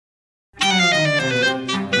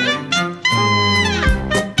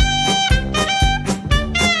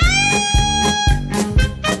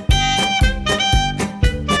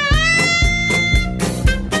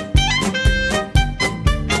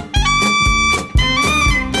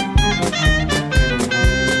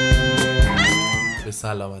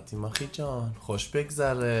سلامتی ماخی جان، خوش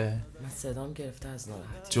بگذره. من صدام گرفته از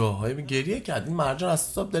ناراحتی. جاهای گریه کرد این مرجان از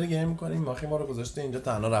صبح داره گریه میکنه. این ماخی ما رو گذاشته اینجا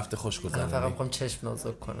تنها رفته خوش گذره. من فقط میخوام چشم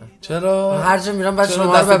نازک کنم. چرا؟ هر جا میرم بعد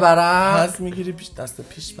شما رو ببرم. پس میگیری پیش دست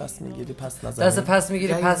پیش پس میگیری پس نظر. دست پس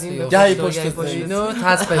میگیری پس میگیری. گهی پشت اینو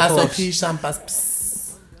پس به پس پشت. پیشم پس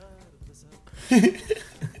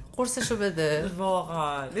قرصشو بده.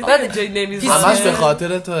 واقعا بعد جای نمیذاره. همش به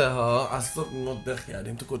خاطر توه ها. اصلا مدخ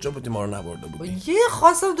کردیم. تو کجا بودی ما رو نبرده بودی؟ یه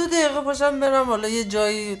خواستم 2 دقیقه پاشم برم حالا یه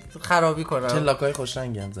جایی خرابی کنم. چه لاکای خوش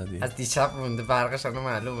رنگی هم زدی؟ از دیشب مونده برقش الان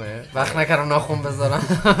معلومه. وقت نکردم ناخن بذارم.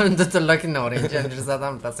 2 لاک نارنجی اینجوری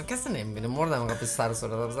زدم دستم کسی نمیبینه. مردم انقدر به سر و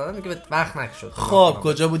صورتم زدم میگه وقت نشد. خب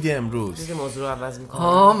کجا بودی امروز؟ چیزی موضوع رو عوض می‌کنه.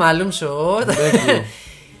 ها معلوم شد. بگو.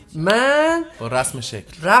 من با رسم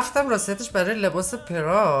شکل رفتم راستش برای لباس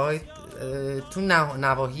پراید تو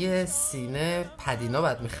نواحی سینه پدینا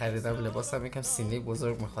بعد می‌خریدم. لباسم یکم سینه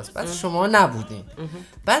بزرگ می‌خواست. بعد شما نبودین.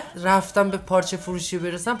 بعد رفتم به پارچه فروشی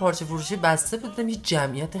برسم. پارچه فروشی بسته بودم. یه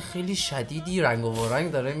جمعیت خیلی شدیدی رنگ و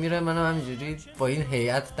رنگ داره میره. منم همینجوری با این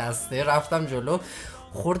هیئت دسته رفتم جلو.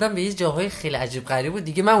 خوردم به یه جاهای خیلی عجیب غریب بود.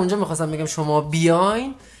 دیگه من اونجا می‌خواستم بگم شما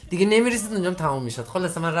بیاین دیگه نمیرسید اونجا تموم میشد.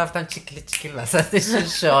 خلاص من رفتم چیکل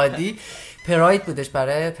وسطش شادی. پراید بودش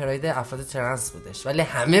برای پراید افراد ترنس بودش ولی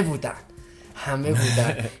همه بودن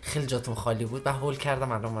خیلی جاتون خالی بود. بعد هول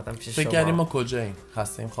کردم الان اومدم پیش شما. فکر کردیم ما کجاییم؟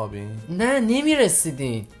 خسته‌ایم خوابیم؟ نه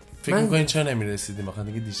نمیرسیدین. فکر می‌کنین چرا نمیرسیدیم؟ بخاطر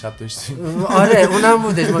اینکه دیشب داشتیم. آره اونم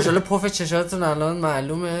بودش. ماشاءالله پف چشاتون الان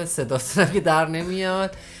معلومه صداتون که در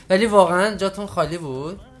نمیاد ولی واقعا جاتون خالی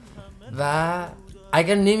بود و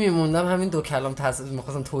اگر نمیموندم همین 2 کلام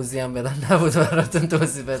می‌خواستم توضیح هم بدم نبود براتون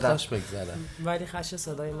توضیح بدم. خوش بگذره. ولی خش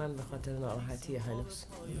صدای من به خاطر ناراحتیه هنوز.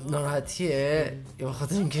 ناراحتیه یا به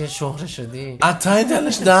خاطر اینکه شهره شدی؟ اتای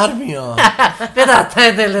دلش در میاد. بده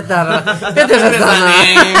اتای دلت در بده بزنم.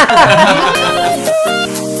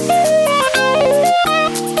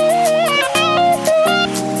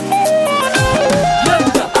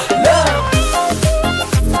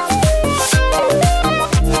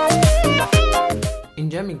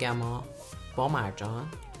 اینجا میگم با مرجان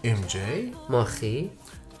ام جی ماخی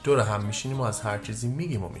دور هم میشینیم و از هر چیزی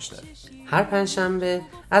میگیم و میشنویم. هر پنجشنبه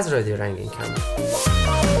از رادیو رنگین کمان.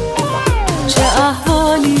 چه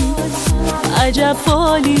احوالی عجب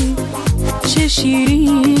حالی چه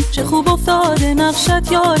شیرین چه خوب افتاده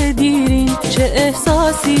نقشت یار دیرین چه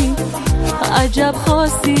احساسی عجب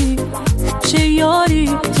خاصی چه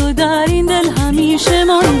یاری تو در این دل همیشه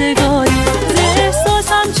ماندگاری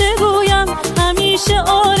احساسم چه گویم همیشه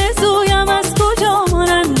آرزویم از کجا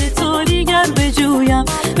مانند تو دیگر بجویم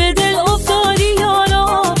به دل افتادی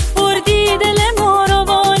یارا بردی دل ما را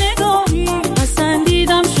با نگاهی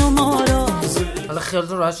پسندیدم شما را. حالا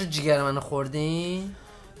خیالتون راحت شد جیگر منو خوردین؟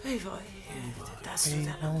 ای وای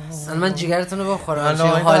الان من جیگرتون رو بخورم چه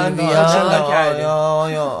حال حال بیاد.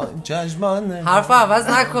 یا چشمان حرفو عوض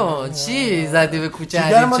نکن. چی زدی به کوچه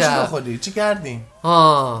جیگر ما چی هریچه؟ بخوری؟ چی کردیم؟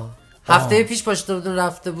 هفته پیش پاشته بودون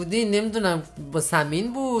رفته بودین نمیدونم با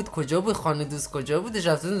سمین بود کجا بود خانه دوست کجا بودش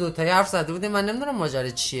رفته بودین دوتایی حرف زده بودین من نمیدونم ماجرا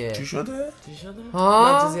چیه. چی شده؟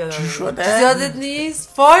 ها چی شده؟ زیادت نیست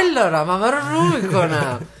فایل دارم همه رو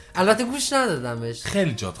میکنم. البته گوش ندادمش.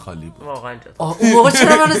 خیلی جات خالی بود. واقعا جات. اون موقع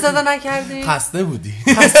چرا منو صدا نکردی؟ خسته بودی.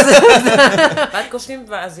 بعد گفتیم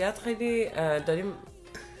وضعیت خیلی داریم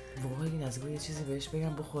واقعا این از یه چیزی بهش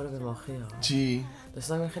بگم بخوره به ماخی ها. چی؟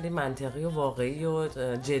 داشتم خیلی منطقی و واقعی و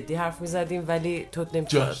جدی حرف میزدیم ولی تو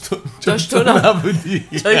جاش تو نبودی.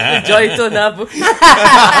 جای تو نبود.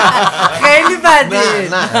 خیلی بدی.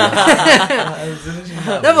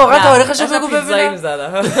 نه واقعا تاریخشو بگو ببینم.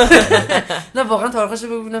 نه واقعا تاریخشو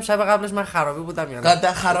بگو ببینم شب قبلش من خرابی بودم یا نه.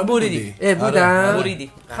 قد خراب بودی. بودم.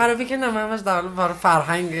 بریدی. خرابی که نه من همش در حال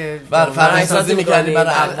فرهنگ فرهنگ سازی می‌کردی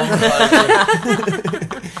برای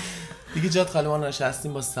دیگه جات خالی ما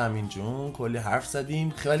نشستیم با سمین جون کلی حرف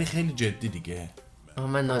زدیم خیلی جدی دیگه.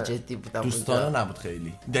 من ناجدی بودم. دوستانه نبود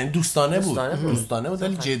خیلی. یعنی دوستانه بود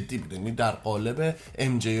ولی جدی بود. یعنی در قالب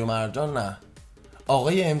ام جی و مرجان نه.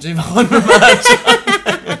 آقای ام جی و خانم مرجان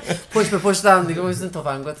پشت به پشت هم دیگه می‌سن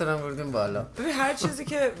تفنگاتون هم بردیم بالا. ببین هر چیزی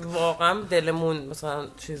که واقعا دلمون مثلا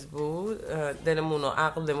چیز بود دلمون و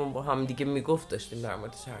عقلمون با هم دیگه میگفت داشتیم در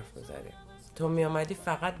موردش حرف می‌زدیم. تو میامدی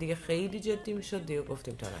فقط دیگه خیلی جدی میشد دیگه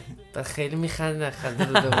گفتیم تا نه. خیلی میخنده نخنده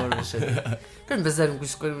رو دوبار بشه. بریم بذاریم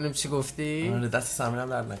گوش کنیم ببینیم چی گفتی. دست سمینم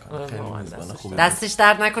درد نکنه. خیلی میزبانه خوبه. دستش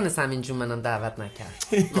درد نکنه سمین جون منم دعوت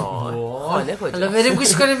نکرد. خانه کجاست؟ حالا بریم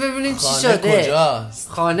گوش کنیم ببینیم چی شده.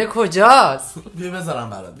 خانه کجاست؟ بیا بذارم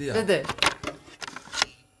برات بیا. بده.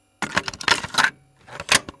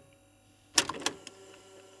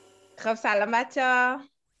 خب سلام بچه‌ها.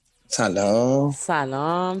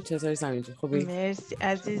 سلام، چطوری سمین جون؟ خوبی؟ مرسی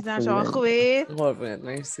عزیزم، شما خوبی؟ قربونت،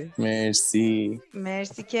 مرسی.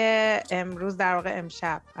 مرسی که امروز در واقع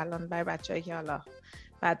امشب الان برای بچه‌ای که حالا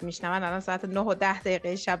بعد میشنون الان ساعت 9:10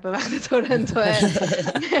 شب به وقت تورنتو.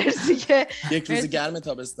 مرسی که یک روز گرم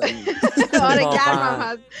تابستانی. آره گرمم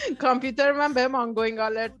هست، کامپیوتر من به آنگوینگ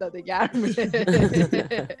آلرت داده گرمه.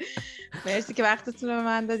 مرسی که وقتتون رو به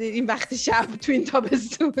من دادید این وقت شب تو این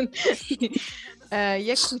تابستون.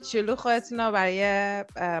 یک کوچولو خودتون رو برای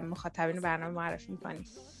مخاطبین برنامه معرفی میکنید.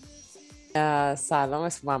 سلام،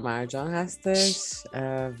 اسم من مرجان هستش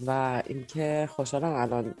و اینکه خوشحالم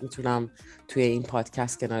الان میتونم توی این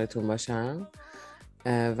پادکست کنارتون باشم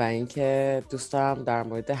و اینکه دوست دارم در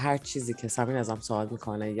مورد هر چیزی که سمین ازم سوال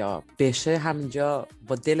میکنه یا بشه همینجا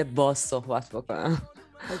با دل باز صحبت بکنم.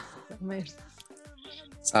 مرسی.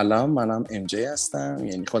 سلام، منم ام جی هستم،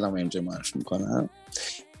 یعنی خودم ام جی معرفی میکنم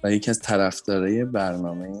و یکی از طرفدارای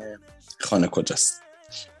برنامه خانه کجاست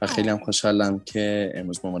و خیلی هم خوشحالم که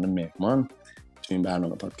امروز به عنوان مهمان تو این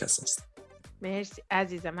برنامه پادکست هستم. مرسی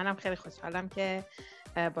عزیزم، منم خیلی خوشحالم که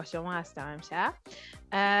با شما هستم امشب.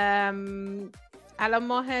 الان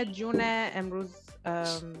ماه جون، امروز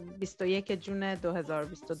 21 جون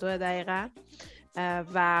 2022 دقیقاً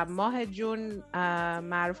و ماه جون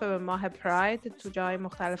معروف به ماه پراید تو جای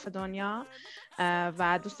مختلف دنیا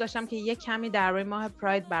و دوست داشتم که یک کمی درباره ماه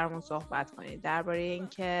پراید برامون صحبت کنید، درباره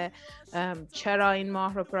اینکه چرا این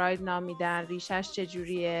ماه رو پراید نامیدن، ریشش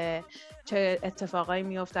چجوریه، چه اتفاقایی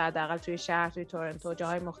میفته حداقل توی شهر، توی تورنتو،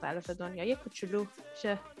 جاهای مختلف دنیا. یک کوچولو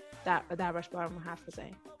شه دربارش برامون حرف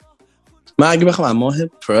بزنید. من اگه بخوام ماه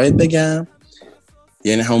پراید بگم،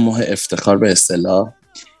 یعنی همون ماه افتخار به اصطلاح،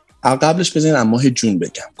 قبلش بزنین ماه جون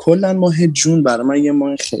بگم. کلا ماه جون برای من یه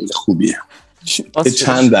ماه خیلی خوبیه.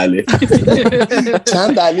 چند دلیل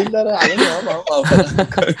داره. الان ما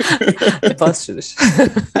باز شدش.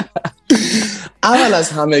 اول از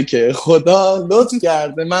همه که خدا لطف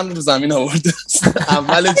کرده من رو زمین آورده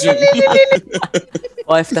اول جون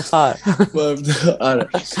با افتخار. آره،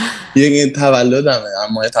 یه تولدمه،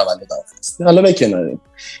 اما تولدم هست. حالا بکناریم،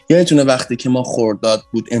 یادتونه وقتی که ما خرداد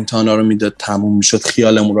بود امتحانا رو میداد، تموم میشد،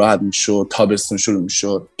 خیالمون راحت میشد، تابستون شروع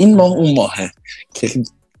میشد. این ماه اون ماهه که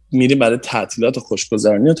میریم برای تعطیلات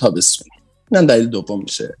خوشگذرانی و تابستونی. اینم دلیل دوم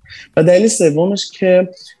میشه. و دلیل سومش که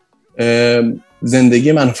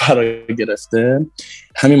زندگی منو فرا گرفته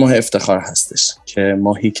همین ماه افتخار هستش، که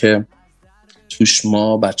ماهی که توش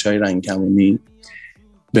ما بچهای رنگ کمونی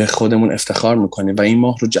به خودمون افتخار میکنیم و این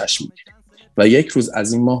ماه رو جشن میگیریم و یک روز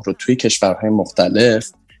از این ماه رو توی کشورهای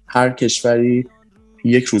مختلف هر کشوری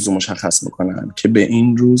یک روز رو مشخص میکنن که به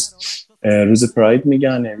این روز روز پراید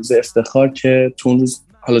میگن، روز افتخار، که تو اون روز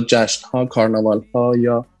حالا جشن ها، کارناوال ها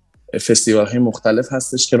یا فستیوال های مختلف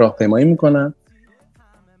هستش که راهپیمایی میکنن.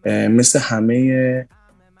 مثل همه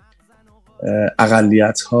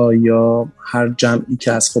اقلیت ها یا هر جمعی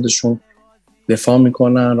که از خودشون دفاع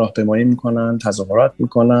میکنن، راهپیمایی میکنن، تظاهرات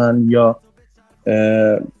میکنن یا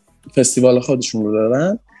فستیوال خودشون رو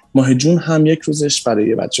دارن، ماه جون هم یک روزش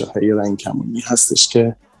برای بچه‌های رنگ کمونی هستش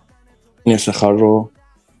که این افتخار رو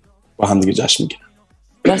با هم دیگه جشن میگیرن.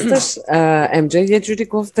 راستش ام جی یه جوری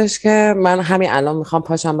گفتش که من همین الان میخوام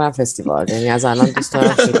پاشم برم فستیوال، یعنی از الان دوست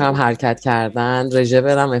دارم شروع کنم حرکت کردن، رژه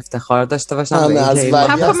برم، افتخار داشته باشم.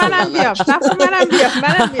 منم بیام.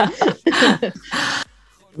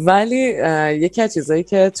 ولی یکی از چیزایی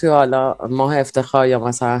که توی حالا ماه افتخار یا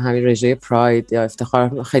مثلا همین رژه پراید یا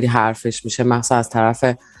افتخار خیلی حرفش میشه، مثلا از طرف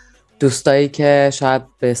دوستایی که شاید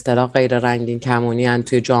به اصطلاح غیر رنگین کمونی ان،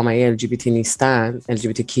 توی جامعه LGBT نیستن،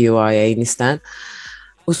 LGBTQIA نیستن،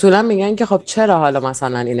 اصولا میگن که خب چرا حالا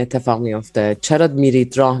مثلا این اتفاق میفته، چرا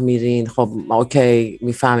میرید راه میرین، خب اوکی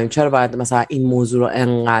میفهمیم چرا باید مثلا این موضوع رو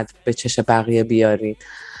انقدر به چش بقیه بیارین.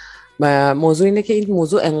 موضوع اینه که این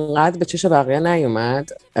موضوع انقدر به چش بقیه نیومد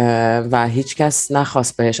و هیچ کس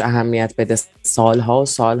نخواست بهش اهمیت بده سالها و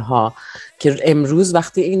سالها، که امروز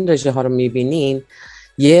وقتی این رژه ها رو میبینین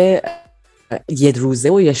یه روزه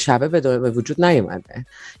و یه شبه به وجود نیومده.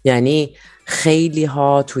 یعنی خیلی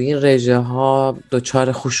ها تو این رژه ها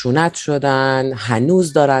دچار خشونت شدن،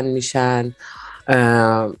 هنوز دارن میشن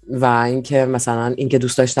و اینکه مثلا اینکه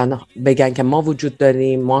دوست داشتن بگن که ما وجود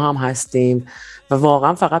داریم، ما هم هستیم و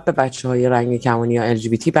واقعا فقط به بچه‌های رنگ کمونی یا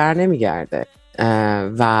LGBT بر نمیگرده.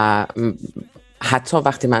 و حتی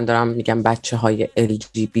وقتی من دارم میگم بچه‌های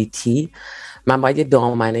LGBT، من باید یه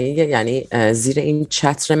دامنه، یعنی زیر این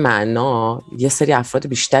چتر معنا یه سری افراد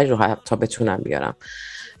بیشتری رو حتی بتونم بیارم.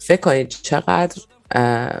 فکر کنید چقدر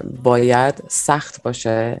باید سخت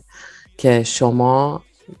باشه که شما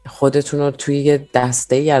خودتون رو توی یه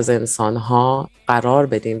دسته ای از انسان‌ها قرار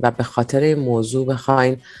بدین و به خاطر این موضوع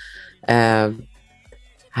بخواین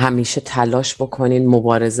همیشه تلاش بکنین،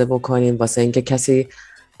 مبارزه بکنین واسه اینکه کسی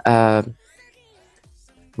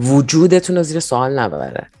وجودتون رو زیر سوال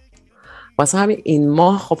نبره. واسه همین این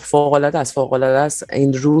ماه خب فوق‌العاده است،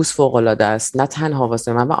 این روز فوق‌العاده است، نه تنها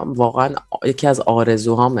واسه من، واقعا یکی از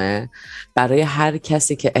آرزوهامه برای هر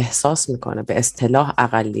کسی که احساس میکنه به اصطلاح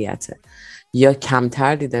اقلیته یا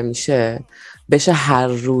کمتر دیده میشه، بشه هر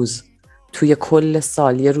روز توی کل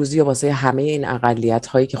سال یه روزی واسه همه این اقلیت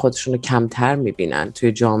هایی که خودشونو کمتر میبینن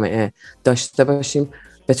توی جامعه داشته باشیم،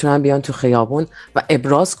 بتونن بیان تو خیابون و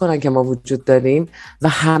ابراز کنن که ما وجود داریم و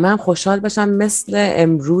همه هم خوشحال بشن مثل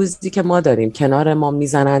امروزی که ما داریم. کنار ما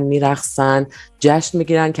میزنن، میرقصن، جشن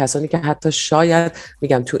میگیرن، کسانی که حتی شاید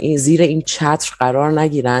میگم تو این زیر این چتر قرار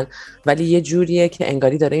نگیرن، ولی یه جوریه که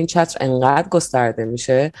انگاری داره این چتر انقدر گسترده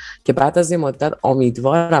میشه که بعد از این مدت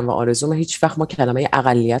امیدوارم و آرزوم هیچ وقت ما کلمه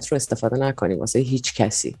اقلیت رو استفاده نکنیم واسه هیچ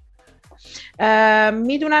کسی.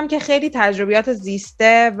 میدونم که خیلی تجربیات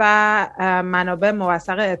زیسته و منابع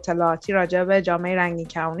موثق اطلاعاتی راجع به جامعه رنگین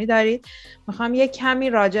کمونی دارید. میخوام یه کمی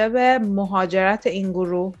راجع به مهاجرت این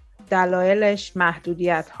گروه، دلایلش،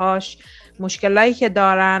 محدودیت‌هاش، مشکلایی که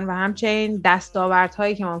دارن و همچنین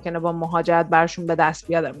دستاوردهایی که ممکنه با مهاجرت برشون به دست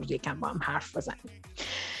بیاد امروز یکم با هم حرف بزنیم.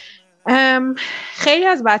 خیلی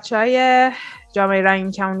از بچه‌های جامعه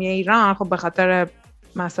رنگین کمونی ایران خب به خاطر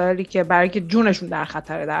مسائلی که برای که جونشون در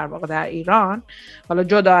خطره در واقع در ایران، حالا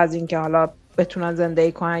جدا از این که حالا بتونن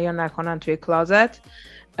زندگی کنن یا نکنن توی کلازت،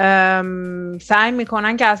 سعی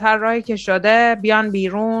میکنن که از هر راهی که شده بیان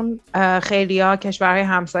بیرون. خیلی‌ها کشورهای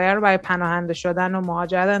همسایه رو برای پناهنده شدن و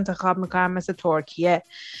مهاجرت انتخاب میکنن مثل ترکیه.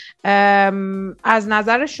 از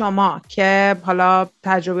نظر شما که حالا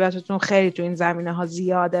تجربیاتتون خیلی تو این زمینه ها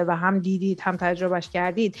زیاده و هم دیدید هم تجربهش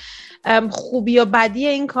کردید، خوبی و بدی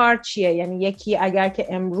این کار چیه؟ یعنی یکی اگر که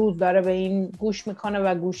امروز داره به این گوش میکنه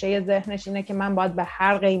و گوشه ذهنش اینه که من باید به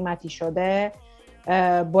هر قیمتی شده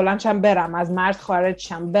بلندشم برم، از مرز خارج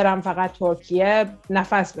شم، برم فقط ترکیه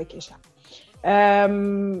نفس بکشم،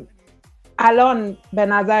 الان به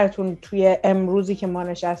نظرتون توی امروزی که ما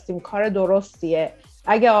نشستیم کار درستیه؟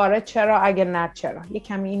 اگه آره چرا؟ اگه نه چرا؟ یه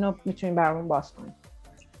کمی اینو میتونیم برامون باز کنیم.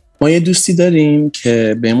 ما یه دوستی داریم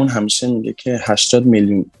که بهمون همیشه میگه که 80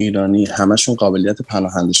 میلیون ایرانی همشون قابلیت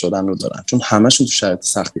پناهنده شدن رو دارن، چون همشون تو شرایط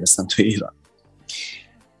سختی هستن تو ایران.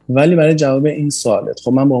 ولی برای جواب این سوالت،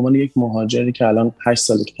 خب من به عنوان یک مهاجری که الان 8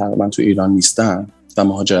 ساله که تقریبا تو ایران نیستم و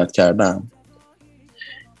مهاجرت کردم،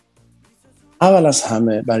 اول از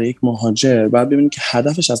همه برای یک مهاجر باید ببینیم که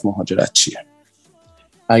هدفش از مهاجرت چیه.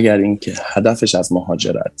 اگر اینکه هدفش از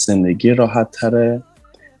مهاجرت زندگی راحت تره،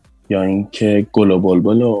 یا اینکه گل و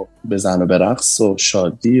بلبل و بزن و برقص و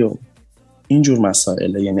شادی و اینجور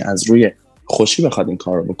مسائله، یعنی از روی خوشی بخواد این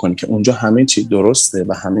کار رو بکنی که اونجا همه چی درسته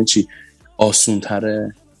و همه چی آسون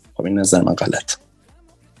تره، خب این نظر من غلط.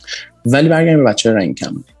 ولی برگردیم به بچه رنگین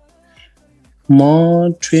کمونی. ما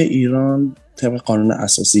توی ایران طبق قانون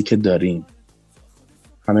اساسی که داریم،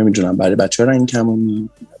 همه میدونن برای بچه رنگین کمونی،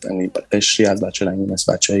 یعنی قشری از بچه رنگین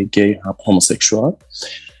مثل بچه های گی، هموسکسوال،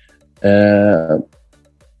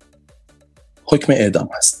 حکم اعدام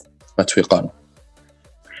هست و توی قانون،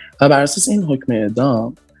 و بر اساس این حکم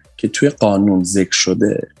اعدام که توی قانون ذکر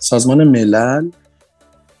شده، سازمان ملل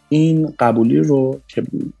این قبولی رو که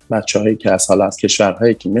بچه‌هایی که از حالا از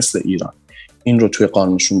کشورهایی که مثل ایران این رو توی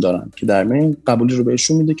قانونشون دارن که در این قبولی رو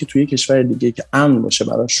بهشون میده که توی کشور دیگه که امن باشه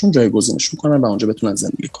براشون جایگزینشون کنن و اونجا بتونن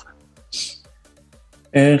زندگی کنن.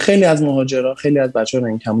 خیلی از مهاجرا، خیلی از بچه‌ها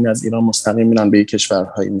رنگین کمونی از ایران مستقیم میرن به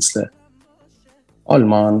کشورهایی مثل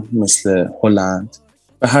آلمان، مثل هلند،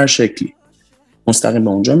 به هر شکلی مستقیم به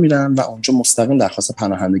اونجا میرن و اونجا مستقیم درخواست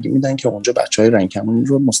پناهندگی میدن که اونجا بچهای رنگین کمونی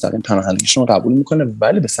رو مستقیم پناهندگیشون رو قبول میکنه،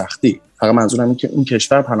 ولی به سختی. فقط منظورم اینه که اون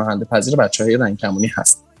کشور پناهنده پذیر بچهای رنگین کمونی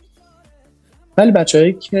هست. ولی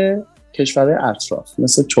بچه‌هایی که کشورهای اطراف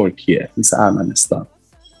مثل ترکیه، مثل ارمنستان،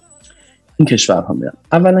 این کشورها میرن.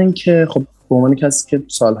 اولا اینکه خب به عنوان کسی که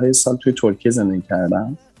سالهای سال توی ترکیه زندگی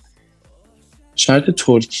کردم، شرایط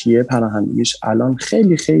ترکیه پناهندگیش الان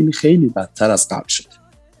خیلی خیلی خیلی بدتر از قبل شده،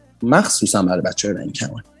 مخصوصا برای بچه‌های رنگین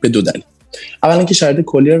کمونی، به دو دلیل. اولا اینکه شرایط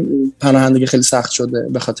کلی پناهندگی خیلی سخت شده،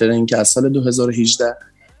 به خاطر اینکه از سال 2018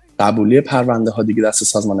 قبولی پرونده ها دیگه دست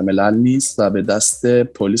سازمان ملل نیست و به دست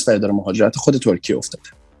پلیس و اداره مهاجرت خود ترکیه افتاده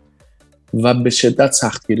و به شدت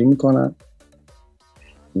سختگیری میکنن.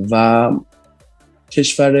 و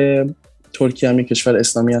کشور ترکیه هم یک کشور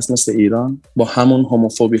اسلامی است مثل ایران، با همون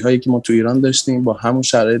هوموفوبی هایی که ما تو ایران داشتیم، با همون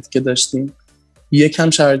شرایطی که داشتیم، یکم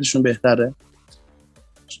شرایطشون بهتره.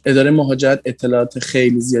 اداره مهاجرت اطلاعات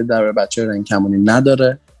خیلی زیاد در بچه‌های رنگین کمونی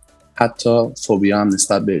نداره، حتی فوبیا هم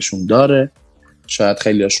نسبت بهشون داره. شاید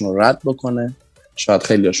خیلی هاشون رو رد بکنه، شاید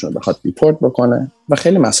خیلی هاشون رو بخواد دیپورت بکنه و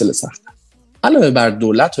خیلی مسئله سخته. علاوه بر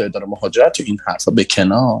دولت و اداره مهاجرت و این حرفا به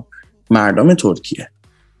کنار، مردم ترکیه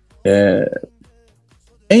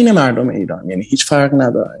عین مردم ایران، یعنی هیچ فرق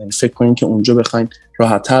نداره. یعنی فکر کنین که اونجا بخواین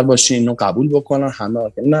راحت تر باشین اینو قبول بکنن همه،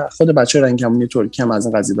 نه، خود بچه‌های رنگ کمونی ترکیه هم از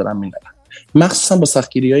این قضیه دارن می‌نالن، مخصوصا با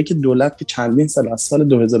سختگیری‌هایی که دولت که چندین سال از سال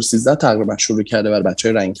 2013 تقریبا شروع کرده برای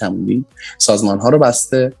بچه‌های رنگ کمونی، سازمان‌ها رو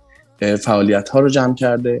بسته، فعالیت‌ها رو جمع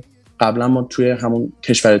کرده. قبلا ما توی همون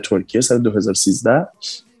کشور ترکیه سال 2013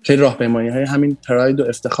 خیلی راهپیمایی‌های همین پراید و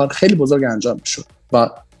افتخار خیلی بزرگ انجام شد و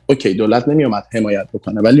اوکی دولت نمیومد حمایت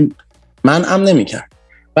بکنه ولی منعم نمی‌کرد.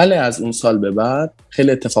 ولی از اون سال به بعد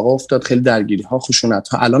خیلی اتفاقا افتاد، خیلی درگیری‌ها،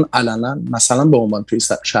 خشونت‌ها. الان علنا مثلا به عنوان توی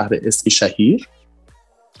شهر اسکیشهیر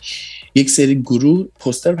یک سری گروه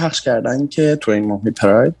پوستر پخش کردن که تو این ماه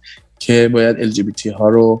پراید که باید LGBT ها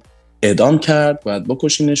رو اعدام کرد، باید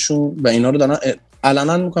بکشینشون و اینا رو دارن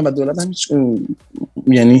علنا میکنن و دولت هم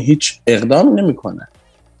هیچ اقدام نمیکنه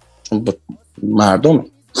چون مردم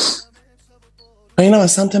اینا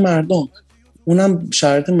از سمت مردم، اونم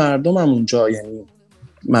شرایط مردم هم اونجا، یعنی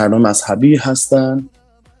مردم مذهبی هستن،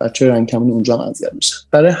 بچه رنگ کمونی اونجا هم اذیت میشن.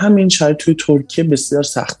 برای همین شرایط توی ترکیه بسیار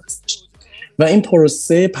سخت هستش و این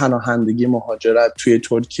پروسه پناهندگی مهاجرت توی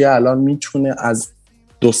ترکیه الان میتونه از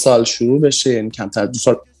 2 سال شروع بشه، یعنی کمتر 2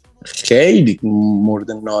 سال خیلی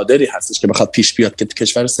مورد نادری هستش که بخواد پیش بیاد که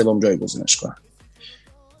کشور سوم جایگزینش کنن.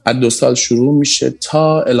 از 2 سال شروع میشه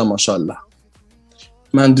تا الا ماشاءالله.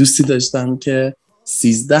 من دوستی داشتم که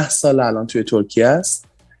 13 سال الان توی ترکیه است،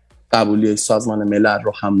 قبولی سازمان ملل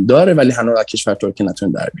رو هم داره ولی هنوز از کشور ترکیه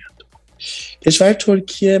نتونه در بیاد. کشور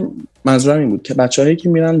ترکیه منظورم این بود که بچه‌هایی که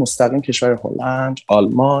میرن مستقیم کشور هلند،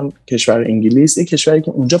 آلمان، کشور انگلیس، این کشوری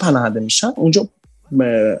که اونجا پناهنده میشن، اونجا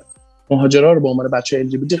مهاجرا رو به عنوان بچه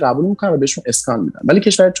LGBT قبول میکنن و بهشون اسکان میدن. ولی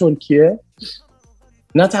کشور ترکیه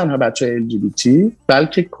نه تنها بچه LGBT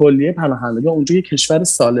بلکه کلیه پناهندگان اونجا یک کشور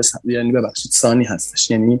ثالث، یعنی ثانی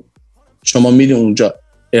هستش. یعنی شما میری اونجا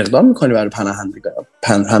اقدام میکنی برای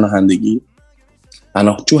پناهندگی،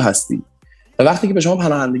 پناهجو هستی و وقتی که به شما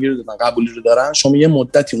پناهندگی رو دادن، قبولی رو دارن، شما یه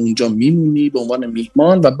مدتی اونجا میمونی به عنوان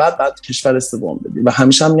میهمان و بعد کشور سوم بدی. و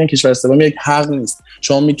همیشه هم میگن کشور سوم یک حق نیست،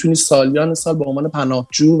 شما میتونی سالیان سال به عنوان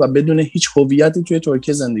پناهجو و بدون هیچ هویتی توی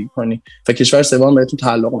ترکیه زندگی کنی و کشور سوم بهتون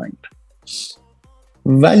تعلق نگیره.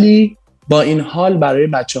 ولی با این حال برای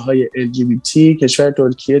بچه‌های LGBT کشور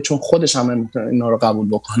ترکیه چون خودش هم نمیتونه اینا رو قبول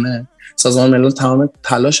بکنه، سازمان ملل تمام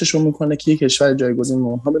تلاشش رو میکنه که یک کشور جایگزین به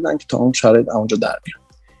اونها بدن که تا اون شرایط اونجا در بیان.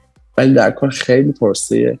 ولی در کل خیلی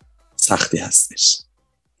پروسه سختی هستش.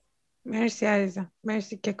 مرسی عزیزم،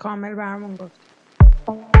 مرسی که کامل برامون گفت.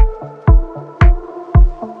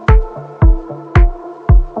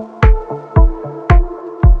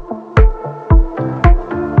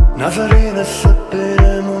 نذاری دست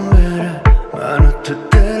برمون بره منو تو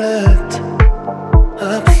دلت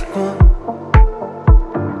حبس کن،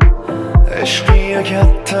 عشقی که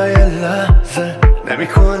حتی یه لحظه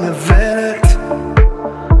نمیکنه ولت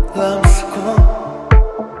لمس کن،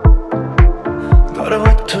 داره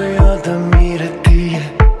با تو یادم میره دیگه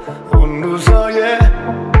اون روزای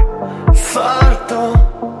سردم،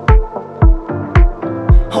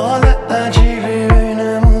 حال عجیبی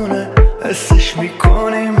بینمونه حسش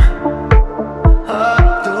میکنیم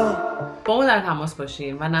هر دو. با ما در تماس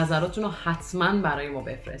باشین و نظراتتون رو حتما برای ما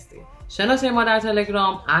بفرستین. شناسه ما در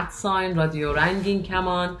تلگرام @رادیو رنگین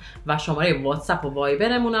کمان و شماره واتساپ و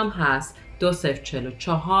وایبرمون هم هست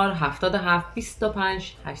 2044 77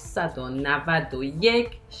 25 891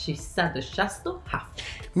 667.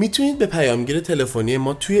 میتونید به پیامگیر تلفنی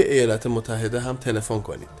ما توی ایالات متحده هم تلفن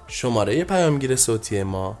کنید. شماره پیامگیر صوتی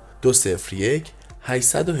ما 201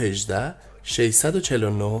 818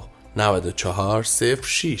 649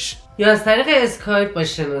 9406 یا از طریق اسکایپ با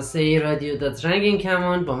شناسه رادیو.رنگین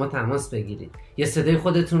کمان با ما تماس بگیرید یا صدای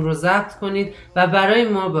خودتون رو ضبط کنید و برای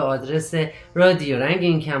ما به آدرس رادیو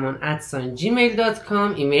رنگین کمان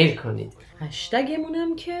 @gmail.com ایمیل کنید. هشتگمون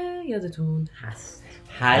هم که یادتون هست،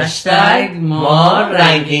 هشتگ ما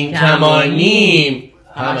رنگین کمانیم،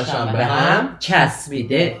 همشان به هم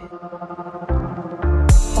چسبیده.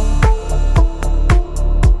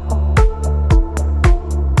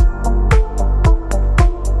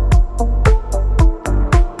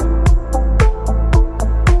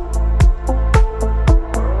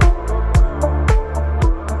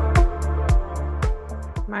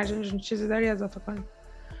 چیزی داری اضافه کنی؟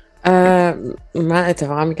 من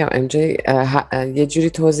اتفاقا میگم ام جی یه جوری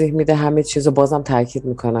توضیح میده همه چیزو، بازم تاکید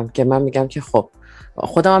میکنم که من میگم که خب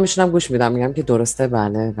خودم هم میشونم گوش میدم میگم که درسته،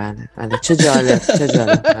 بله چه جالب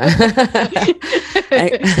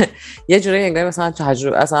یه جوری انگار مثلا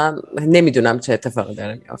تجربه اصلا نمیدونم چه اتفاقی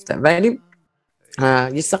داره میافته. ولی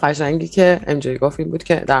یه چیز قشنگی که MJ گفت این بود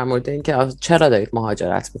که در مورد این که چرا دارید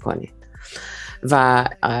مهاجرت میکنید و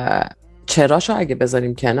چراشو اگه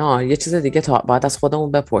بذاریم کنار، یه چیز دیگه باید از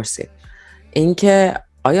خودمون بپرسیم، این که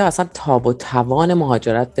آیا اصلا تاب و توان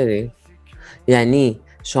مهاجرت داری؟ یعنی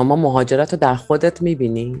شما مهاجرت رو در خودت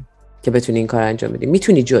میبینی که بتونی این کار انجام بدی؟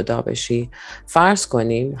 میتونی جدا بشی؟ فرض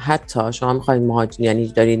کنیم حتی شما میخواین یعنی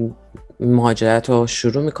دارین مهاجرت رو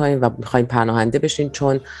شروع میکنین و میخواین پناهنده بشین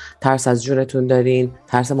چون ترس از جونتون دارین،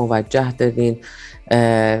 ترس موجه دارین،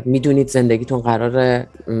 میدونید زندگیتون قراره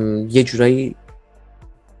یه جورایی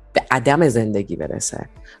به عدم زندگی برسه.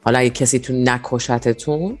 حالا اگه کسی تو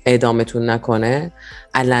نکشتتون، اعدامتون نکنه،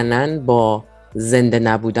 علنا با زنده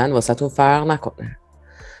نبودن واسه تون فرق نکنه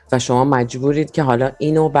و شما مجبورید که حالا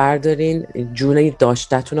اینو بردارین، جون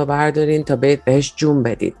داشتتون رو بردارین تا بهش جون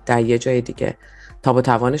بدید در یه جای دیگه. تاب و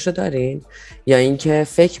توانش رو دارین؟ یا اینکه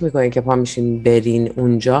فکر میکنین که پا میشین برین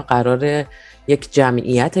اونجا قراره یک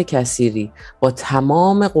جمعیت کثیری با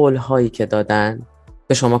تمام قولهایی که دادن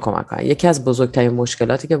به شما کمک کنن؟ یکی از بزرگترین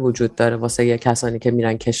مشکلاتی که وجود داره واسه کسانی که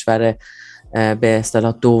میرن کشور به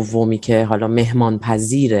اصطلاح دومی که حالا مهمان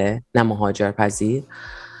پذیره نه مهاجر پذیر،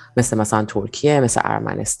 مثلا ترکیه، مثل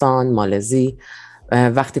ارمنستان، مالزی،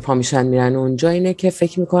 وقتی پا میشن میرن اونجا اینه که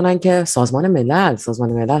فکر میکنن که سازمان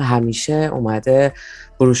ملل همیشه اومده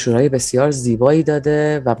بروشورهای بسیار زیبایی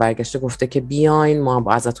داده و برگشته گفته که بیاین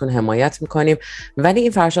ما ازتون حمایت میکنیم، ولی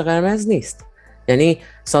این فرش قرمز نیست. یعنی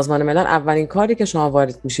سازمان ملل اولین کاری که شما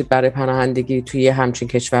وارد میشید برای پناهندگی توی همچین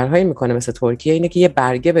کشورهایی میکنه مثل ترکیه اینه که یه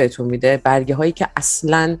برگه بهتون میده، برگه هایی که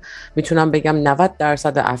اصلا میتونم بگم 90%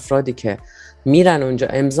 افرادی که میرن اونجا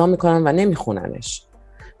امضا میکنن و نمیخوننش،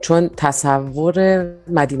 چون تصور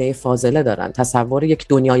مدینه فاضله دارن، تصور یک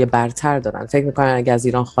دنیای برتر دارن، فکر میکنن اگه از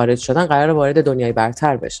ایران خارج شدن قراره وارد دنیای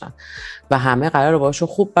برتر بشن و همه قراره باشون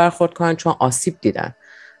خوب برخورد کنن چون آسیب دیدن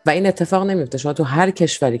و این اتفاق نمیفته. شما تو هر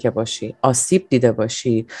کشوری که باشی آسیب دیده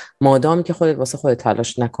باشی، مادام که خودت واسه خودت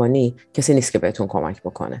تلاش نکنی کسی نیست که بهتون کمک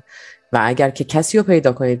بکنه و اگر که کسی رو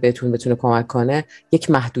پیدا کنید بهتون بتونه کمک کنه یک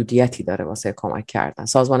محدودیتی داره واسه کمک کردن.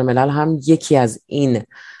 سازمان ملل هم یکی از این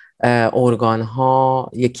ارگان ها،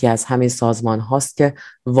 یکی از همین سازمان هاست که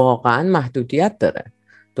واقعا محدودیت داره.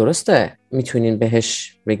 درسته میتونین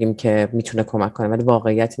بهش بگیم که میتونه کمک کنه ولی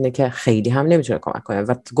واقعیت اینه که خیلی هم نمیتونه کمک کنه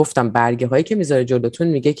و گفتم برگه هایی که میذاره جلوتون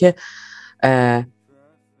میگه که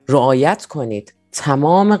رعایت کنید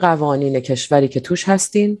تمام قوانین کشوری که توش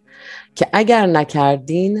هستین که اگر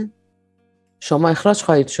نکردین شما اخراج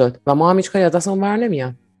خواهید شد و ما هم هیچ کاری از دستمون بر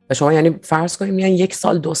نمیاد. و شما یعنی فرض کنید میان 1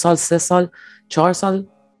 سال 2 سال 3 سال 4 سال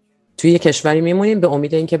توی یه کشوری میمونین به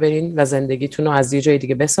امید اینکه برین و زندگیتون رو از یه جای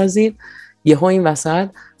دیگه بسازین، یهو این وسط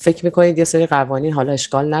فکر میکنید یه سری قوانین حالا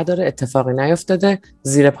اشکال نداره، اتفاقی نیفتاده،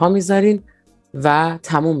 زیر پا میذارین و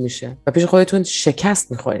تموم میشه و پیش خودتون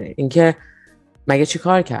شکست میخورین. اینکه مگه چی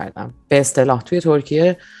کار کردم؟ به اصطلاح توی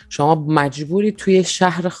ترکیه شما مجبوری توی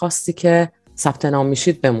شهر خاصی که ثبت نام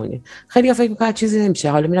میشید بمونید. خیلی فکر میکنن چیزی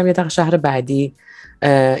نمیشه، حالا میرم یه دقیقه شهر بعدی.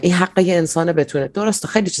 این حق یه انسانه بتونه، درسته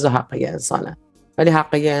خیلی چیزا حق یه انسانه، ولی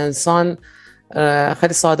حق یه انسان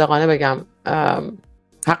خیلی صادقانه بگم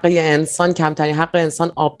حق یه انسان کمترین حق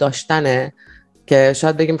انسان آب داشتنه که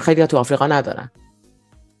شاید بگیم خیلی ها تو آفریقا ندارن.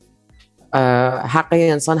 حق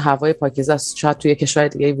یه انسان هوای پاکیزه است، شاید توی کشور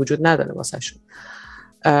دیگه وجود نداره واسه شون.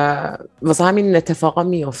 واسه همین اتفاقا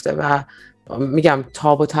میفته و میگم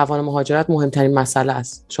تاب و توان مهاجرت مهمترین مسئله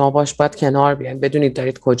است. شما باش باید کنار بیاین، بدونید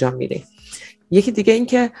دارید کجا میرید. یکی دیگه این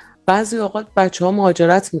که بعضی اوقات بچه‌ها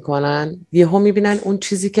مهاجرت میکنن یهو میبینن اون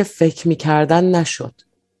چیزی که فکر میکردن نشد.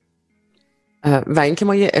 و اینکه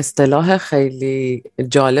ما یه اصطلاح خیلی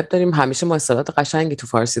جالب داریم، همیشه ما اصطلاحات قشنگی تو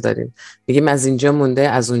فارسی داریم، میگیم از اینجا مونده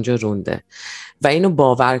از اونجا رونده. و اینو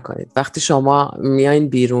باور کنید وقتی شما میاین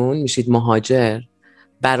بیرون میشید مهاجر،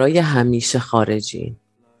 برای همیشه خارجی.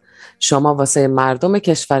 شما واسه مردم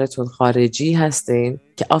کشورتون خارجی هستین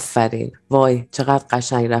که آفرین، وای چقدر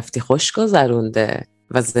قشنگ رفتی، خوش گذرونده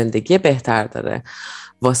و زندگی بهتر داره.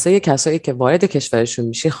 واسه کسایی که وارد کشورشون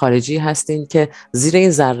میشین خارجی هستین که زیر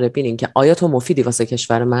این ذره بینین که آیا تو مفیدی واسه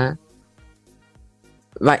کشور من؟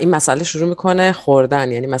 و این مسئله شروع میکنه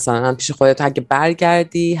خوردن. یعنی مثلا پیش خودت اگه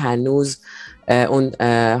برگردی هنوز اون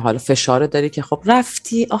حالا فشار داری که خب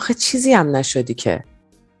رفتی آخه چیزی هم نشدی. که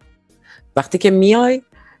وقتی که میای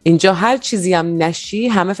اینجا هر چیزی هم نشی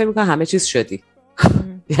همه فکر میکنن همه چیز شدی.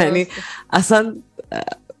 یعنی اصلا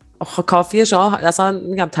کافیه شما اصلا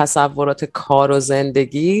میگم تصورات کار و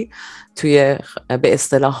زندگی توی به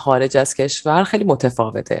اصطلاح خارج از کشور خیلی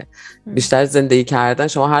متفاوته. بیشتر زندگی کردن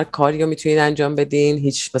شما هر کاری رو میتونید انجام بدین،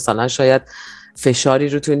 هیچ مثلا شاید فشاری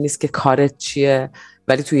روتون نیست که کارت چیه،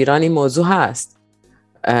 ولی تو ایران این موضوع هست.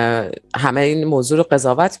 همه این موضوع رو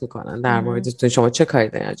قضاوت میکنن در موردتون شما چه کاری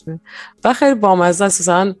دارین و خیلی بامزه است.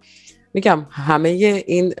 مثلا میگم همه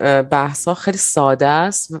این بحث ها خیلی ساده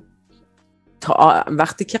است تا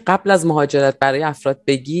وقتی که قبل از مهاجرت برای افراد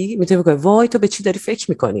بگی میتونی بگی وای تو به چی داری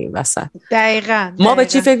فکر میکنی این وسط. دقیقاً ما به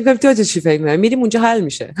چی فکر میکنیم تو چی فکر میکنی، میریم اونجا حل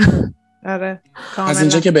میشه. آره از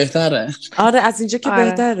اینجا که بهتره. آره از اینجا که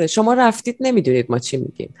بهتره. شما رفتید نمیدونید ما چی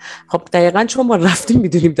میگیم. خب دقیقاً چون ما رفتیم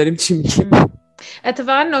میدونیم داریم چی میگیم.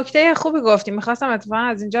 اتفاقا نکته خوبی گفتی. میخواستم اتفاقا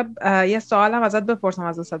از اینجا یه سوالم ازت بپرسم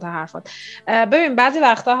از وسط حرفات. ببین بعضی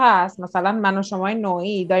وقتا هست مثلا من و شما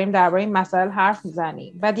نوعی داریم درباره این مسائل حرف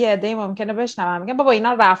میزنیم، بعد یه عده‌ای ممکنه بشنون میگن بابا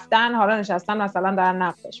اینا رفتن حالا نشستن مثلا دارن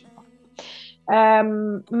نقدش میکنن.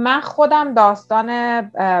 من خودم داستان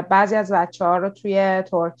بعضی از بچه‌ها رو توی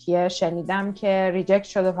ترکیه شنیدم که ریجکت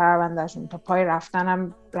شده پروندهشون، تا پای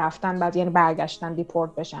رفتن بعد یعنی برگشتن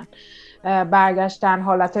دیپورت بشن، برگشتن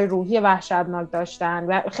حالتهای روحی وحشتناک داشتن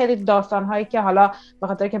و خیلی داستان‌هایی که حالا به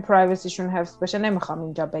خاطر که پرایوسیشون حفظ بشه نمیخوام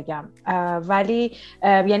اینجا بگم، ولی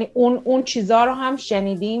یعنی اون چیزا رو هم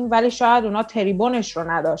شنیدیم ولی شاید اونا تریبونش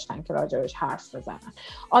رو نداشتن که راجبش حرف بزنن.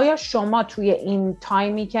 آیا شما توی این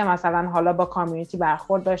تایمی که مثلا حالا با کامیونیتی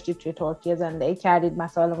برخورد داشتید، توی ترکیه زندگی کردید،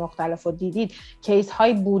 مسائل مختلف رو دیدید، کیس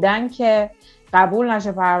هایی بودن که قبول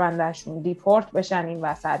نشه پروندهشون، دیپورت بشن این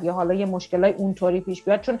وسط، یا حالا یه مشکلای اونطوری پیش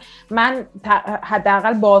بیاد؟ چون من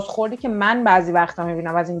حداقل بازخوردی که من بعضی وقتا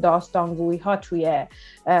میبینم از این داستانگویی ها توی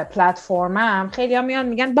پلتفرمم، خیلی ها میان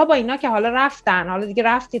میگن بابا اینا که حالا رفتن، حالا دیگه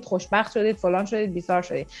رفتید خوشبخت شدید فلان شدید بیزار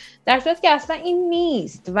شدید، در صورتی که اصلا این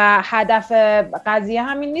نیست و هدف قضیه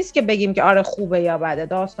همین نیست که بگیم که آره خوبه یا بده.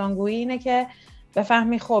 داستانگویی اینه که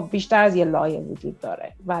بفهمی خب بیشتر از یه لایه وجود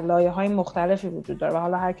داره و لایه های مختلفی وجود داره و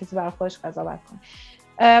حالا هر کسی برای خودش قضاوت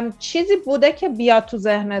کنه. چیزی بوده که بیاد تو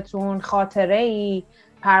ذهنتون، خاطره‌ای،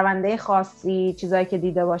 پرونده خاصی، چیزایی که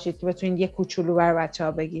دیده باشید که بتونید یه کوچولو برای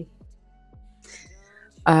بچه‌ها بگید؟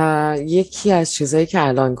 یکی از چیزایی که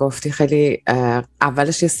الان گفتی خیلی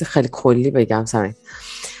اولش یه خیلی کلی بگم سمین.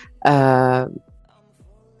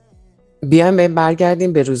 بیایم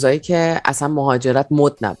برگردیم به روزایی که اصلا مهاجرت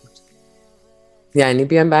مد نبود. یعنی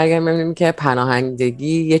بیایم برگردیم ببینیم که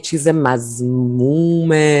پناهندگی یه چیز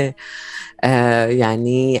مذمومه،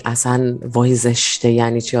 یعنی اصلا وای زشته،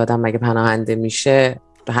 یعنی چی آدم مگه پناهنده میشه؟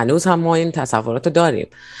 هنوز هم ما این تصورات داریم،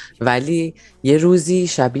 ولی یه روزی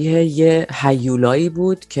شبیه یه هیولایی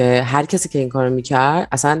بود که هر کسی که این کارو میکرد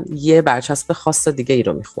اصلا یه برچسب خاص دیگه ای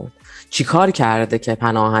رو میخوند. چی کار کرده که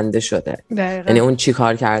پناهنده شده؟ یعنی اون چی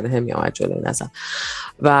کار کرده هم میامد جلوی نظر.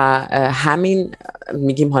 و همین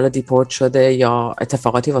میگیم حالا دیپورت شده یا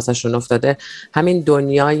اتفاقاتی واسهشون افتاده، همین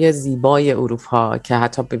دنیای زیبای اروپا که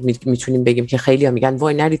حتی میتونیم بگیم که خیلی ها میگن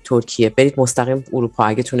وای نرید ترکیه، برید مستقیم اروپا،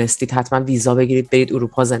 اگه تونستید حتما ویزا بگیرید برید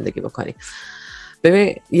اروپا زندگی بکنید.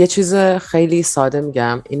 ببین یه چیز خیلی ساده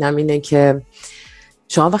میگم، اینم اینه که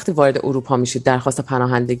شما وقتی وارد اروپا میشید درخواست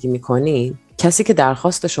پناهندگی میکنید، کسی که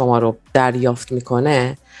درخواست شما رو دریافت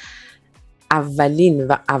میکنه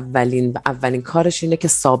اولین کارش اینه که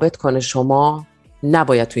ثابت کنه شما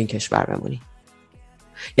نباید تو این کشور بمونی.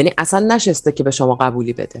 یعنی اصلا نشسته که به شما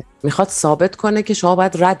قبولی بده، میخواد ثابت کنه که شما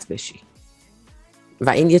باید رد بشی و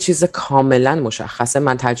این یه چیز کاملا مشخصه.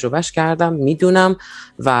 من تجربهش کردم، میدونم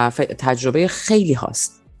و تجربه خیلی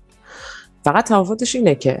هاست. فقط تفاوتش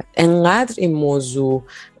اینه که انقدر این موضوع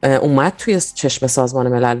اومد توی چشم سازمان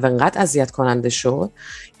ملل و انقدر اذیت کننده شد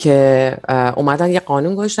که اومدن یه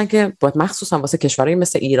قانون گذاشتن که باید مخصوصا واسه کشورهای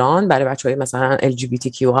مثل ایران برای بچهای مثلا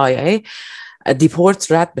LGBTQIA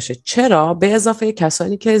دیپورت رد بشه. چرا؟ به اضافه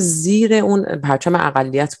کسانی که زیر اون پرچم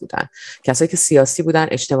اقلیت بودن، کسایی که سیاسی بودن،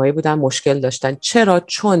 اجتماعی بودن، مشکل داشتن. چرا؟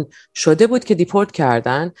 چون شده بود که دیپورت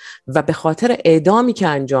کردن و به خاطر اعدامی که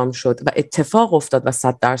انجام شد و اتفاق افتاد و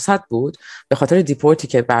 100% بود، به خاطر دیپورتی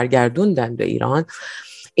که برگردوندن به ایران،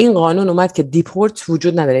 این قانون اومد که دیپورت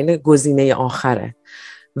وجود نداره، این گزینه آخره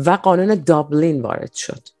و قانون دابلین وارد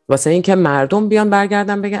شد واسه این که مردم بیان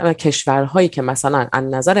برگردن بگن و کشورهایی که مثلا از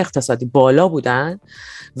نظر اقتصادی بالا بودن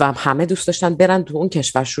و همه دوست داشتن برن تو اون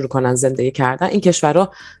کشور شروع کنن زندگی کردن، این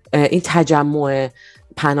کشورها این تجمع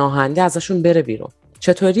پناهنده ازشون بره بیرون.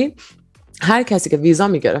 چطوری؟ هر کسی که ویزا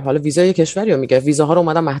میگیره، حالا ویزای یه کشوری رو میگیره، ویزاها رو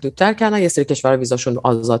اومدن محدودتر کردن، یه سری کشورها ویزاشون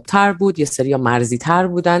آزادتر بود، یه سری مرزی تر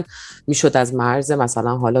بودن، میشد از مرز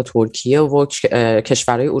مثلا حالا ترکیه و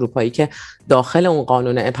کشورهای اروپایی که داخل اون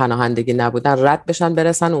قانون پناهندگی نبودن رد بشن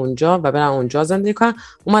برسن اونجا و برن اونجا زندگی کنن.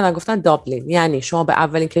 اومدن گفتن دابلین، یعنی شما به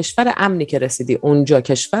اولین کشور امنی که رسیدی اونجا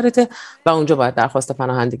کشورته و اونجا باید درخواست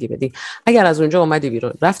پناهندگی بدی. اگر از اونجا اومدی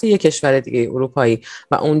بیرون رفتی یه کشور دیگه اروپایی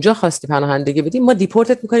و اونجا خواستی پناهندگی بدی، ما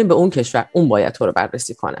دیپورتت میکنیم به اون کشور، اون باید تو رو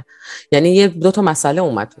بررسی کنه. یعنی یه دو تا مسئله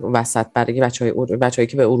اومد وسط برای بچه‌هایی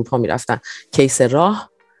که به اروپا میرفتن، کیس راه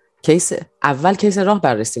کیس راه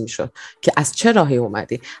بررسی میشد که از چه راهی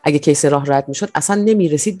اومدی. اگه کیس راه رد میشد اصلا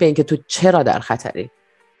نمیرسید به اینکه تو چرا در خطری.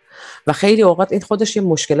 و خیلی اوقات این خودش یه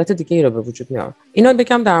مشکلات دیگه ای رو به وجود میاره. اینا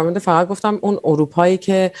بگم در مورد فقط گفتم اون اروپایی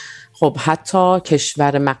که خب حتی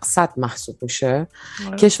کشور مقصد محسوب میشه.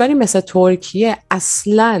 کشوری مثل ترکیه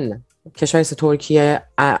اصلاً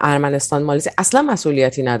ارمنستان، مالزی اصلا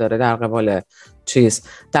مسئولیتی نداره در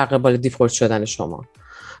قبال دیپورت شدن شما.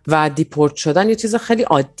 و دیپورت شدن یه چیز خیلی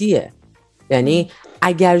عادیه. یعنی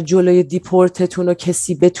اگر جلوی دیپورتتون رو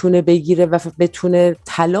کسی بتونه بگیره و بتونه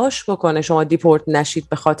تلاش بکنه شما دیپورت نشید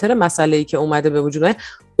به خاطر مسئله‌ای که اومده به وجود،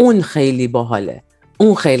 اون خیلی باحاله،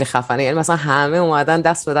 اون خیلی خفنه. یعنی مثلا همه اومدن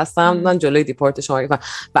دست به دست هم دادن جلوی دیپورت شما و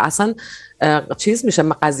اصلا چیز میشه،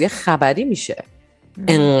 قضیه خبری میشه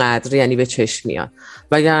انقدر، یعنی به چشم میاد.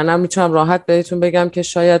 وگرنه میتونم راحت بهتون بگم که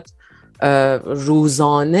شاید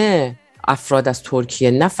روزانه افراد از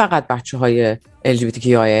ترکیه، نه فقط بچه‌های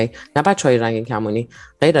LGBTQIA، نه بچه‌های رنگین کمونی،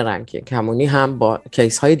 غیر رنگین کمونی هم با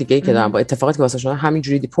کیس‌های دیگه‌ای که دارن، با اتفاقاتی که واسه شون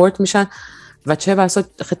همینجوری دیپورت میشن و چه بسا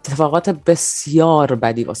اتفاقات بسیار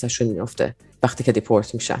بدی واسه شون میفته وقتی که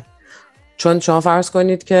دیپورت میشن. چون شما فرض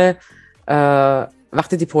کنید که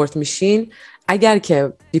وقتی دیپورت میشین، اگر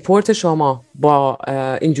که دیپورت شما با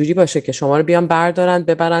اینجوری باشه که شما رو بیان بردارن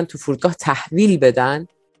ببرن تو فرودگاه تحویل بدن،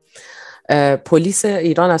 پلیس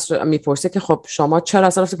ایران از میپرسه که خب شما چرا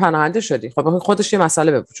اصلا رفتی پناهنده شدی؟ خب خودش یه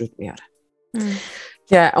مسئله به وجود میاره.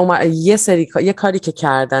 که یه کاری که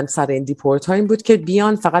کردن سر این دیپورت ها این بود که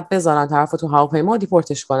بیان فقط بذارن طرف تو هواپیما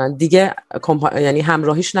دیپورتش کنن دیگه، یعنی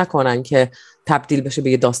همراهیش نکنن که تبدیل بشه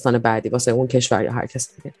به یه داستان بعدی واسه اون کشور یا هر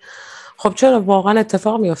کس دیگه. خب چرا واقعا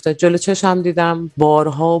اتفاق میفته؟ جلو چشم دیدم،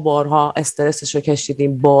 بارها و بارها استرسش رو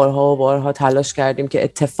کشیدیم، بارها و بارها تلاش کردیم که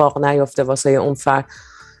اتفاق نیفته واسه اون فرد،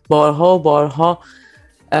 بارها و بارها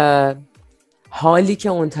حالی که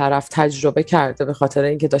اون طرف تجربه کرده به خاطر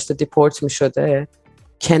اینکه داشته دیپورت میشده،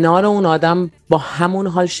 کنار اون آدم با همون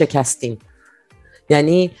حال شکستیم.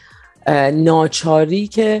 یعنی ناچاری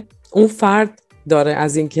که اون فرد داره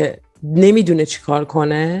از اینکه نمیدونه چی کار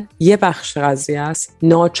کنه یه بخش قضیه است،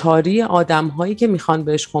 ناچاری آدم هایی که میخوان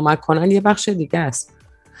بهش کمک کنن یه بخش دیگه است.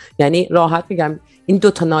 یعنی راحت میگم این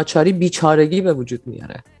دوتا ناچاری بیچارگی به وجود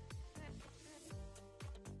میاره.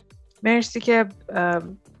 مرسی که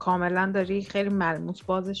کاملا داری خیلی ملموس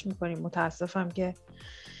بازش میکنی. متاسفم که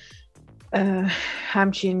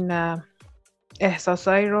همچین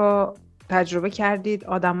احساسایی رو تجربه کردید.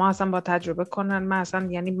 آدم ها اصلا با تجربه کنن. من اصلا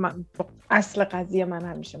یعنی اصل قضیه من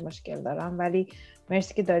همیشه مشکل دارم، ولی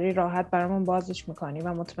مرسی که داری راحت برامون بازش میکنی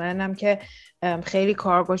و مطمئنم که خیلی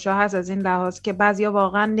کارگوشا هست از این لحاظ که بعضیا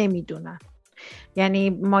واقعا نمیدونن. یعنی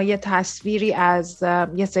ما یه تصویری از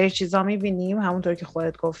یه سری چیزا میبینیم، همونطور که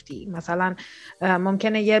خودت گفتی. مثلا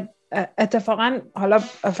ممکنه یه اتفاقا، حالا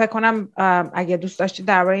فکر کنم اگه دوست داشتی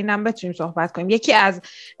درباره اینم بتونیم صحبت کنیم. یکی از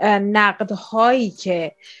نقدهایی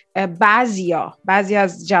که بعضی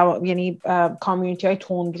از یعنی کامیونیتی های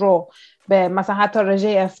تندرو به مثلا حتی رژه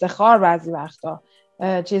افتخار بعضی وقتا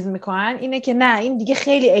چیز میکنن اینه که نه این دیگه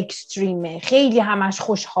خیلی اکستریمه، خیلی همش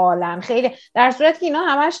خوشحالن، خیلی، در صورتی که اینا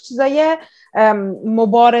همش چیزای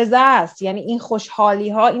مبارزه است. یعنی این خوشحالی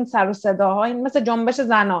ها، این سر و صداها، این مثل جنبش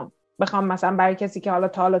زنان. بخوام مثلا برای کسی که حالا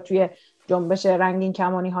تا حالا توی جنبش رنگین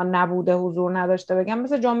کمانی ها نبوده، حضور نداشته، بگم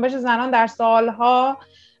مثل جنبش زنان در سالها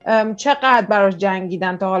چقدر براش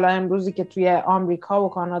جنگیدن تا حالا امروزی که توی آمریکا و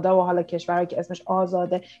کانادا و حالا کشورهایی که اسمش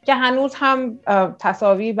آزاده، که هنوز هم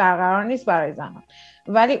تساوی برقرار نیست برای زنان،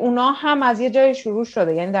 ولی اونا هم از یه جای شروع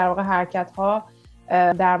شده. یعنی در واقع حرکت ها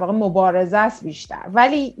در واقع مبارزه است بیشتر،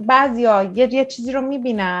 ولی بعضیا یه چیزی رو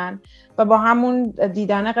میبینن و با همون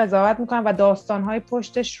دیدن قضاوت میکنن و داستانهای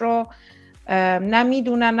پشتش رو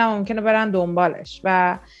نمیدونن، نه ممکنه برن دنبالش.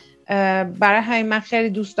 و برای همین من خیلی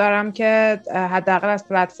دوست دارم که حداقل از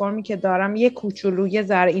پلتفرمی که دارم یه کوچولو یه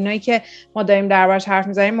ذره اینایی که ما داریم دربارش حرف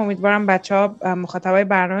میزنیم، امیدوارم بچه‌ها مخاطبای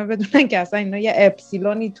برنامه بدونن که اصلا اینا یه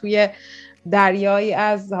اپسیلونی توی دریایی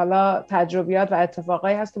از حالا تجربیات و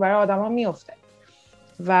اتفاقایی هست که برای آدما میفته.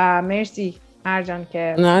 و مرسی مرجان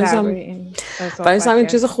که برای همین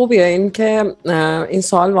چیز خوبیه این که این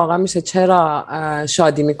سوال واقعا میشه چرا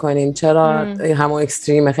شادی میکنین، چرا همون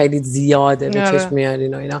اکستریم خیلی زیاده به چشم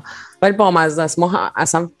میارین و اینا، ولی با مزه است. ما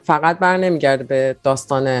اصلا فقط بر نمیگرده به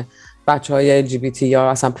داستان بچهای LGBT یا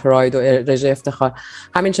اصلا پراید و رژه افتخار.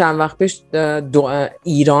 همین چند وقت پیش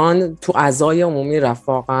ایران تو عزای عمومی رفت.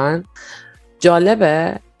 واقعا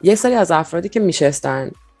جالبه یه سری از افرادی که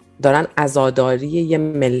میشستن دارن عزاداری یه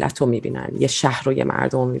ملت رو میبینن، یه شهر رو، یه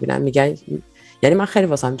مردم رو میبینن، میگن، یعنی من خیلی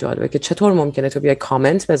واسم جالبه که چطور ممکنه تو بیای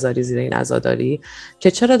کامنت بذاری زیر این عزاداری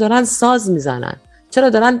که چرا دارن ساز میزنن، چرا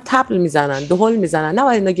دارن طبل میزنن، دهل میزنن،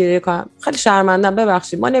 نباید اینا گریه کنن. خیلی شرمندم،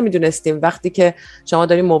 ببخشید ما نمیدونستیم. وقتی که شما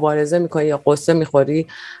داری مبارزه میکنی یا قصه میخوری،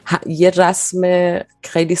 یه رسم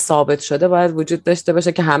خیلی ثابت شده باید وجود داشته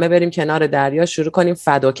باشه که همه بریم کنار دریا شروع کنیم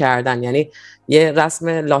فدا کردن. یعنی یه رسم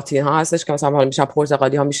لاتین ها هستش که مثلا حالا میشن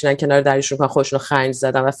پرتغالی ها میشینن کنار دریا شروع کنن خودشون رو خنج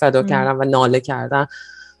زدن و فدا کردن و ناله کردن.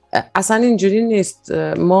 اصلا اینجوری نیست.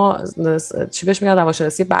 ما چی بهش میگن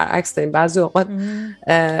روانشناسی برعکس داریم. بعضی اوقات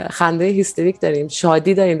خنده هیستریک داریم،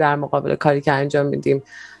 شادی داریم در مقابل کاری که انجام میدیم.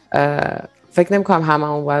 فکر نمی‌کنم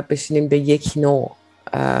هممون باید بشینیم به یک نوع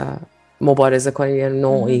مبارزه کنیم، یه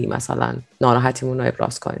نوعی مثلا ناراحتیمون رو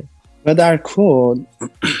ابراز کنیم. و در کل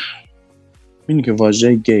اینی که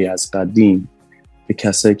واژه گی از قدیم به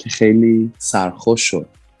کسایی که خیلی سرخوش و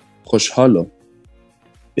خوشحال و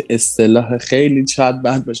به اصطلاح خیلی شاید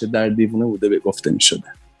بد باشه در دیوونه بوده به گفته می شده.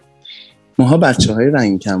 ماها بچه های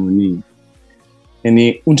رنگ کمونی،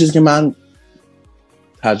 یعنی اون چیزی که من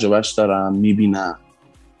تجربهش دارم میبینم،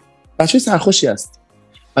 بچه های سرخوشی هست،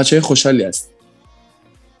 بچه های خوشحالی هست.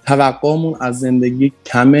 توقعمون از زندگی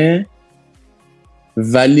کمه،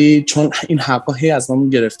 ولی چون این حقا هی از ما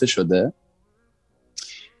گرفته شده،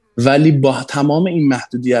 ولی با تمام این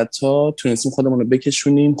محدودیت ها تونستیم خودمون رو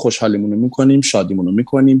بکشونیم، خوشحالیمون رو میکنیم، شادیمون رو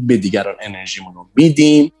میکنیم، به دیگران انرژیمون رو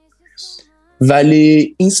میدیم.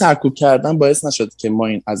 ولی این سرکوب کردن باعث نشد که ما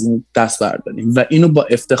از این دست برداریم و اینو با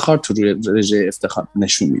افتخار تو رژه افتخار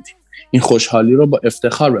نشون میدیم. این خوشحالی رو با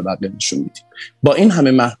افتخار به بقیه نشون میدیم. با این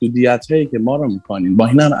همه محدودیت هایی که ما رو میکنیم، با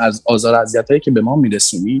این همه از آزار اذیت هایی که به ما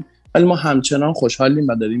میرسونیم، ولی ما همچنان خوشحالیم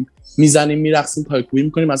و داریم میزنیم، میرقصیم، پایکوبی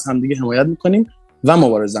میکنیم، از همدیگه حمایت میکنیم و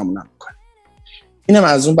مبارزه‌مون هم میکنیم. اینم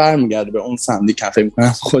از اون برمیگرده به اون سندی کافه میکنم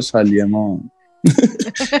خوشحالی ما.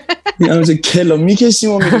 همونجا کلو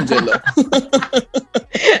میکشیم و میریم جلو.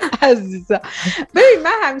 عزیزم ببین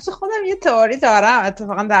من همیشه خودم یه تئوری دارم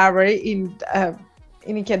اتفاقا درباره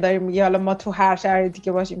اینی که داریم میگی حالا ما تو هر شرایطی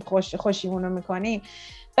که باشیم خوشیمونو میکنیم.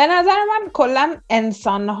 به نظر من کلا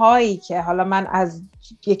انسان‌هایی که حالا من از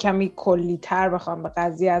یه کمی کلی‌تر بخوام به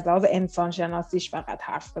قضیه از لحاظ انسان شناسیش فقط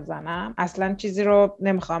حرف بزنم، اصلا چیزی رو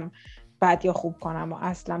نمیخوام بد یا خوب کنم، و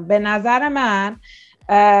اصلا به نظر من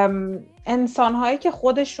انسان‌هایی که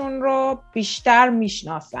خودشون رو بیشتر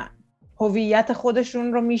میشناسن، هویت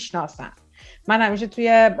خودشون رو میشناسن. من همیشه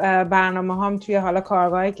توی برنامه هم توی حالا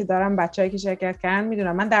کارگاهی که دارم بچه‌ای که شرکت کردن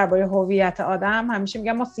میدونم من درباره هویت آدم همیشه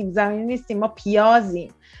میگم ما سیب زمینی نیستیم، ما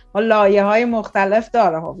پیازیم، ما لایه‌های مختلف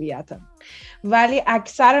داره هویتمون، ولی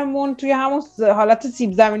اکثرمون توی همون حالت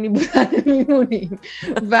سیب زمینی بودن میمونیم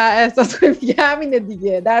و احساس کنیم دیگه همینه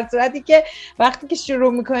دیگه، در صورتی که وقتی که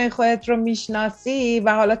شروع میکنی خودت رو میشناسی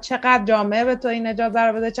و حالا چقدر جامعه به تو این اجازه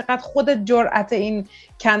رو بده، چقدر خودت جرأت این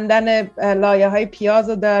کندن لایه‌های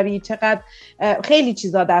پیازو داری، چقدر خیلی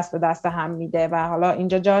چیزا دست به دست هم میده و حالا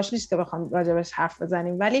اینجا جاش نیست که بخوام راجبش حرف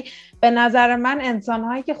بزنیم، ولی به نظر من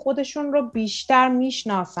انسان‌هایی که خودشون رو بیشتر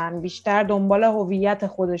میشناسن، بیشتر دنبال هویت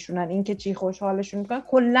خودشونن، این که چی خوشحالشون میکنن،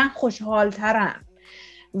 کلا خوشحال‌ترن.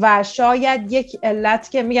 و شاید یک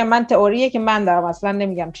علت که میگم من تئوریه که من دارم، اصلا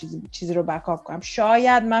نمیگم چیزی رو بکاپ کنم،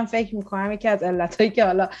 شاید من فکر میکنم یکی از علتایی که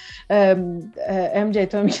حالا ام جی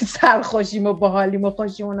تو میگی سرخوشیم و باحالیم و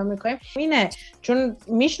خوشیمونو میکنیم اینه، چون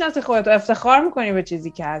میشناسی خودت و افتخار میکنی به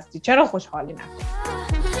چیزی که هستی، چرا خوشحالی نکنی؟